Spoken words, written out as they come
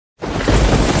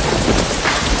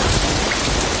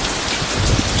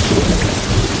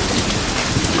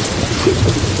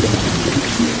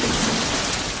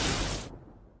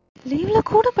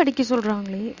படிக்க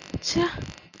சொல்றாங்களே. ச்சே,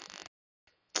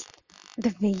 இந்த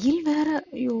வெயில் வேற.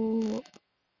 ஐயோ,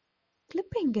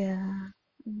 கிளிப் எங்க?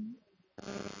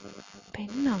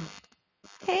 பெண்ணா?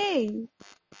 ஹேய்,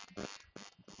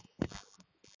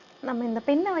 நம்ம இந்த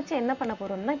பெண்ணை வச்சு என்ன பண்ண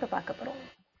போறோம்னா இப்ப பார்க்க போறோம்.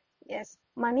 எஸ்,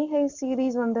 மணி ஹை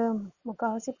சீரீஸ் வந்து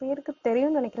முக்கால்வாசி பேருக்கு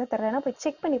தெரியும்னு நினைக்கிறேன். தெரியலனா போய்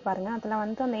செக் பண்ணி பாருங்க. அதுல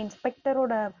வந்து அந்த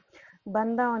இன்ஸ்பெக்டரோட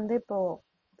பந்தா வந்து இப்போ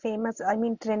ஃபேமஸ், ஐ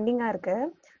மீன் ட்ரெண்டிங்கா இருக்கு.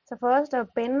 So first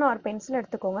pen R pencil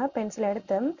எடுத்துக்கோங்க. பென்சில்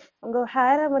எடுத்து உங்க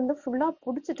ஹேரை வந்து ஃபுல்லா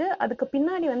பிடிச்சிட்டு அதுக்கு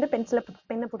பின்னாடி வந்து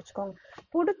பென்னை பிடிச்சிக்கோங்க.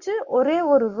 பிடிச்சி ஒரே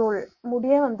ஒரு ரோல்,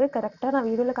 முடிய வந்து கரெக்டா நான்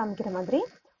வீடியோல காமிக்கிற மாதிரி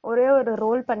ஒரே ஒரு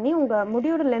ரோல் பண்ணி உங்க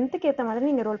முடியோட லென்த்துக்கு ஏற்ற மாதிரி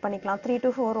நீங்க ரோல் பண்ணிக்கலாம். 3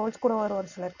 to 4 ரோல்ஸ் கூட ஒரு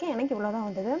சிலருக்கு. எனக்கு இவ்வளவுதான்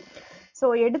வந்தது. ஸோ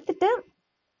எடுத்துட்டு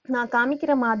நான்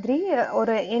காமிக்கிற மாதிரி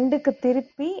ஒரு எண்டுக்கு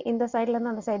திருப்பி இந்த சைட்ல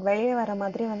இருந்து அந்த சைடு வெளியே வர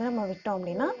மாதிரி வந்து நம்ம விட்டோம்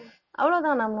அப்படின்னா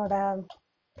அவ்வளவுதான், நம்மளோட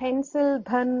பென்சில்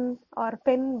பன் ஆர்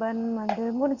பென் பன் வந்து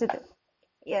முடிஞ்சது.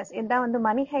 எஸ், இதான் வந்து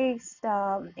மணி ஹைஸ்ட்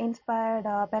இன்ஸ்பயர்ட்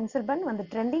பென்சில் பன் வந்து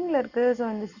ட்ரெண்டிங்ல இருக்கு. ஸோ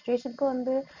இந்த சுச்சுவேஷனுக்கு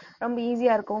வந்து ரொம்ப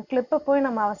ஈஸியா இருக்கும். கிளிப்பை போய்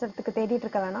நம்ம அவசரத்துக்கு தேடிட்டு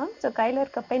இருக்க வேணாம். ஸோ கையில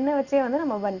இருக்க பெண்ணை வச்சே வந்து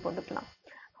நம்ம பன் போட்டுக்கலாம்.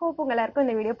 ஹோப் உங்க எல்லாருக்கும்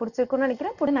இந்த வீடியோ பிடிச்சிருக்கும்னு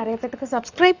நினைக்கிறேன். கூட நிறைய பேருக்கு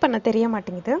சப்ஸ்கிரைப் பண்ண தெரிய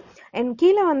மாட்டேங்குது. அண்ட்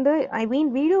கீழே வந்து ஐ மீன்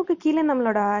வீடியோக்கு கீழே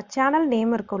நம்மளோட சேனல்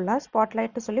நேம் இருக்கும்ல,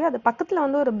 ஸ்பாட்லைட் சொல்லி, அது பக்கத்தில்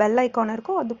வந்து ஒரு பெல் ஐக்கான்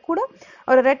இருக்கும். அது கூட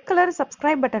ஒரு ரெட் கலர்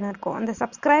சப்ஸ்கிரைப் பட்டன் இருக்கும். அந்த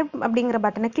சப்ஸ்கிரைப் அப்படிங்கிற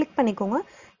பட்டனை கிளிக் பண்ணிக்கோங்க.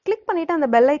 கிளிக் பண்ணிவிட்டு அந்த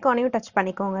பெல் ஐக்கானையும் டச்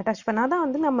பண்ணிக்கோங்க. டச் பண்ணாதான்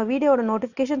வந்து நம்ம வீடியோட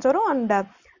நோட்டிஃபிகேஷன்ஸ் வரும். அண்ட்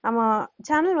நம்ம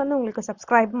சேனல் வந்து உங்களுக்கு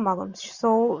சப்ஸ்கிரைபும் ஆகும். ஸோ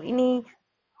இனி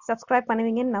சப்ஸ்கிரைப்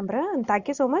பண்ணுவீங்கன்னு நம்புகிறேன்.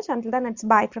 Thank you so much. Until than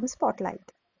it's by from spotlight.